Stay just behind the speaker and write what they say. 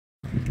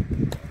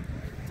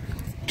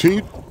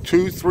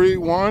Two, 3,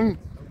 1.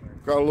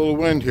 Got a little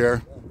wind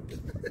here.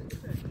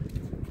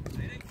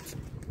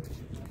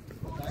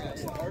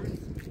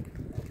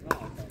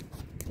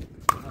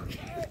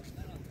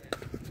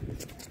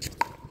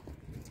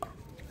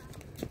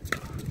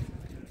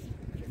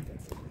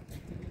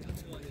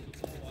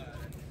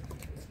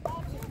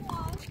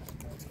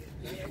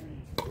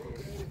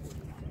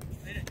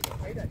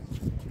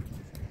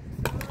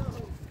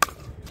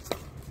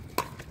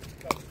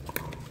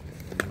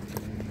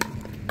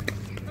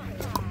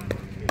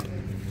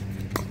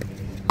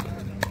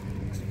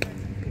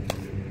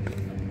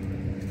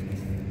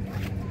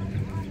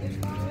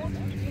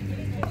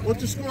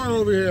 What's the score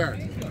over here?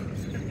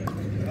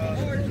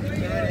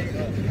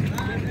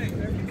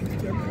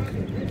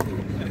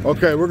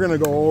 Okay, we're going to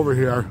go over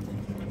here.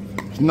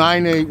 It's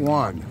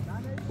 9-8-1.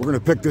 We're going to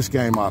pick this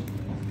game up.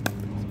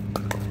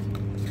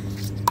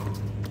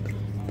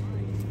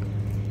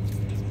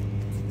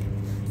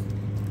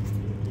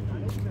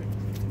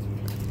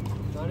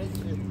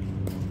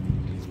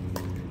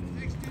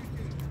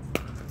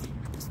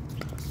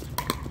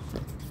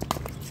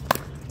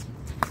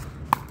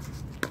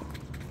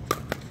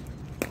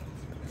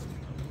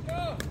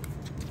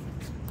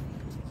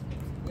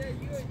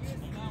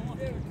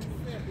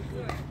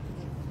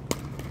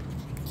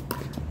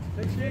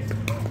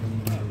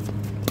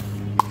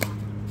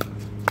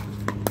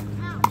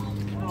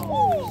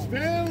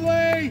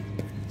 Stanley!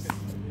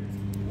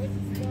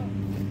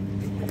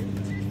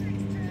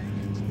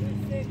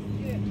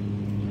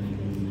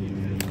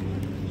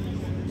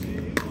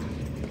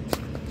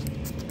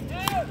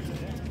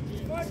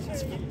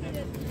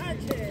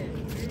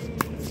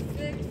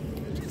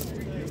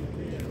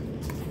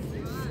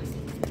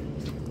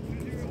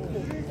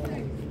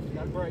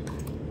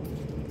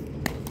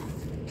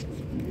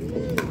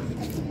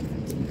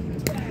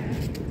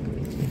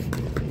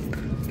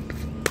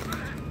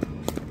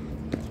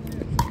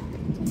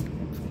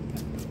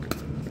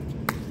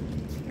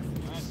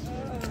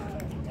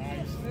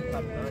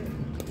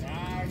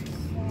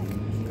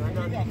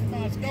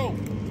 Let's go.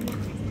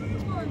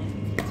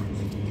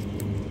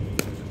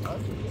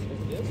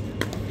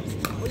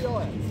 Where y'all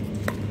at?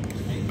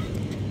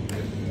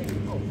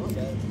 Oh, my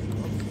bad.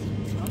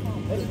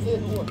 Hey,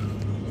 10-1.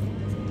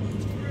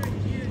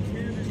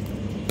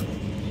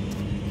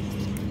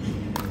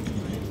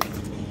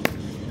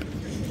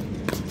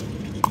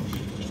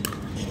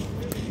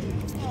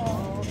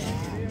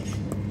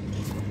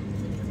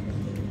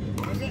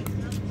 What's it?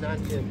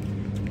 9-10.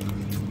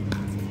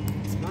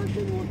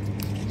 9-10-1.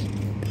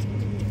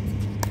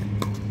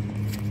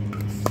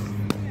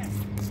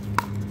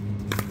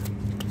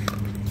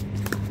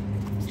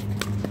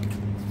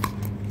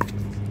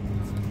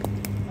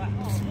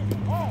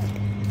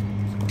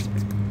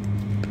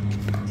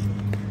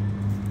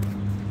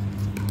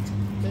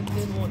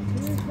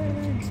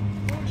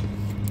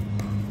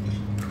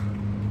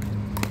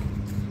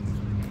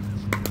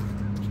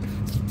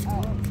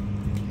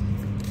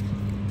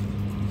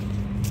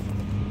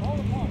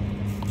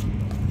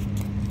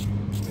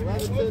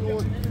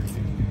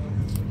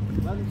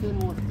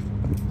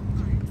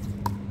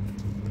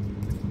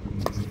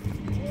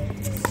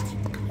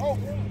 Oh!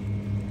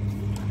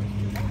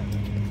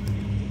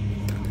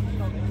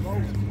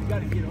 You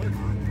gotta get her.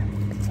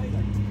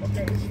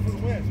 Okay, this is for the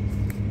win.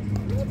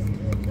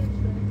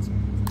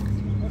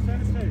 What's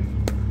that say?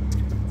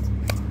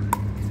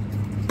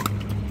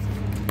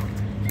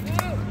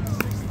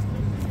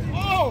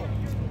 Oh!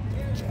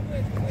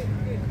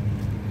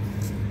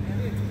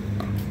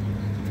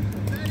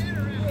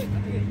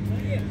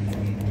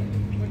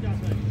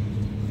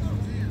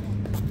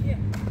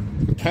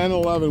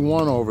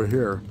 10-11-1 over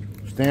here.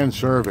 Stan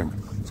serving.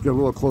 Let's get a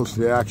little close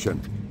to the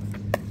action.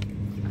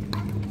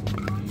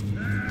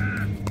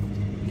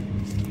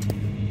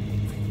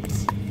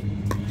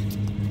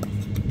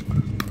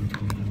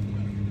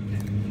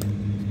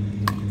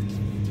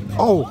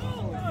 Oh!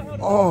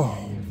 Oh!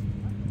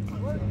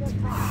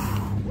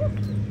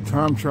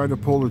 Tom tried to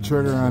pull the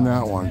trigger on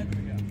that one.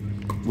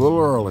 A little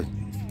early.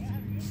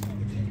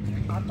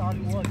 I thought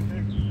he was,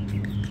 too.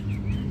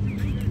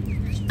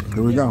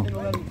 Here we go.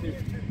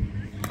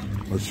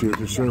 Let's see what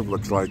the serve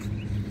looks like.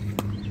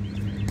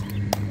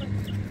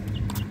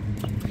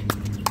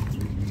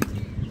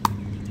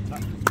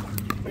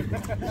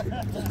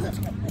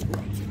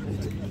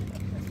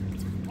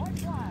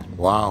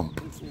 Wow.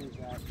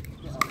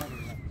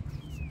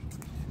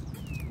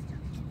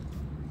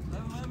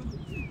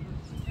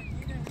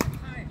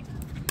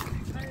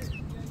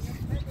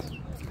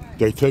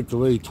 They take the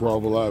lead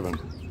 12-11.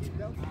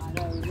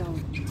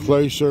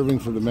 Clay serving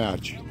for the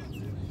match.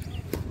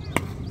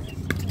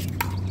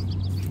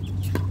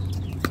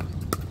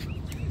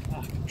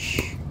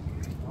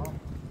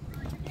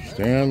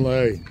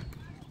 Stanley.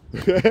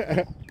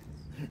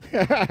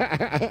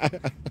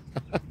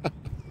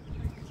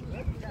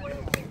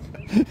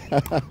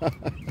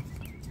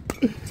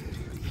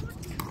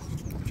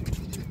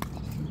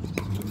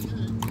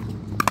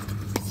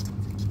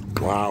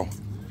 Wow.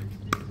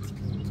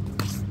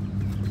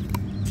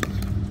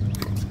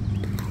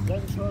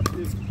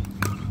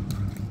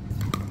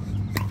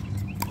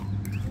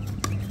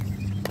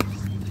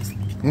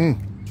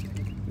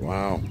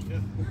 Wow.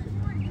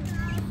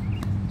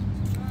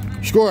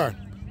 Score.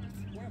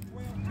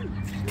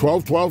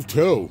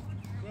 12-12-2.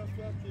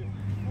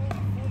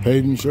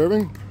 Hayden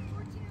serving.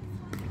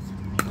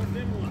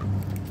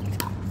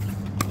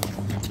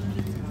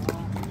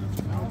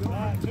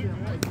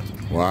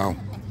 Wow.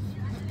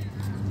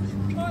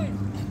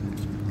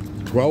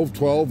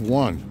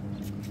 12-12-1.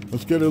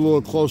 Let's get a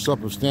little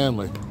close-up of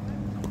Stanley.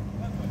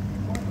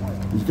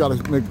 He's got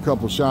to make a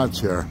couple shots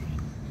here.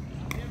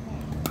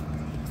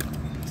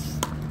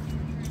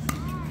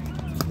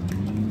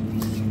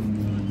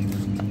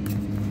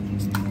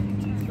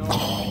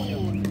 Oh.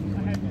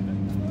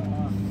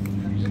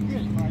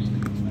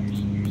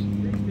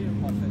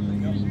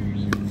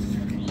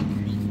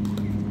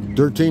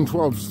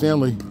 13-12,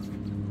 Stanley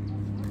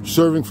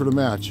serving for the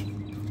match.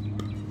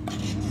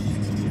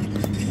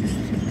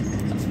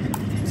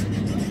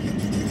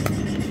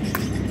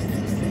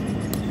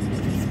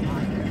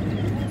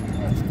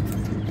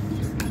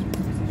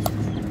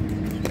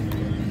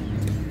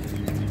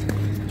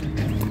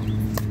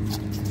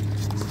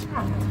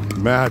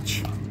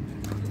 Match.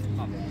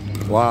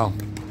 Wow.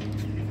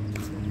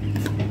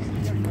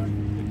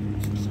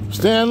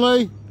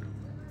 Stanley.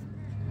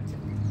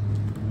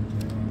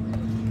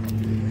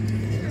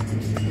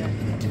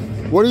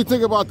 What do you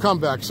think about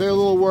comeback? Say a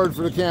little word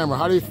for the camera.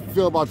 How do you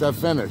feel about that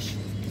finish?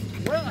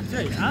 Well, I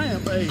tell you, I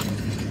am a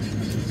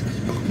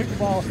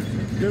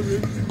pickleball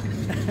guru,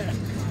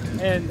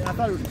 and I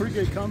thought it was a pretty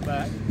good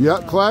comeback.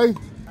 Yeah, Clay?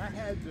 I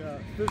had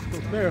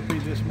physical therapy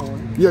this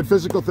morning. You had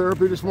physical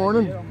therapy this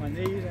morning? I on my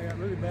knees. I got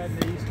really bad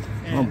knees.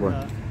 And, oh,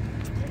 boy.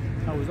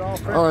 I was all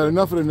right,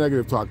 enough of the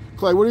negative talk.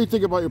 Clay, what do you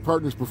think about your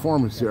partner's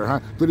performance here?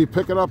 Huh? Did he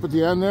pick it up at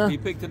the end there? He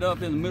picked it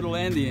up in the middle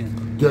and the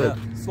end. Good.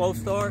 Yeah, slow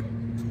start,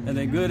 and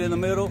then good in the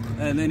middle,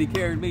 and then he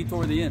carried me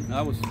toward the end.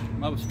 I was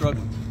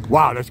struggling.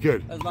 Wow, that's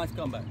good. That was a nice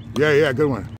comeback. Yeah, good one.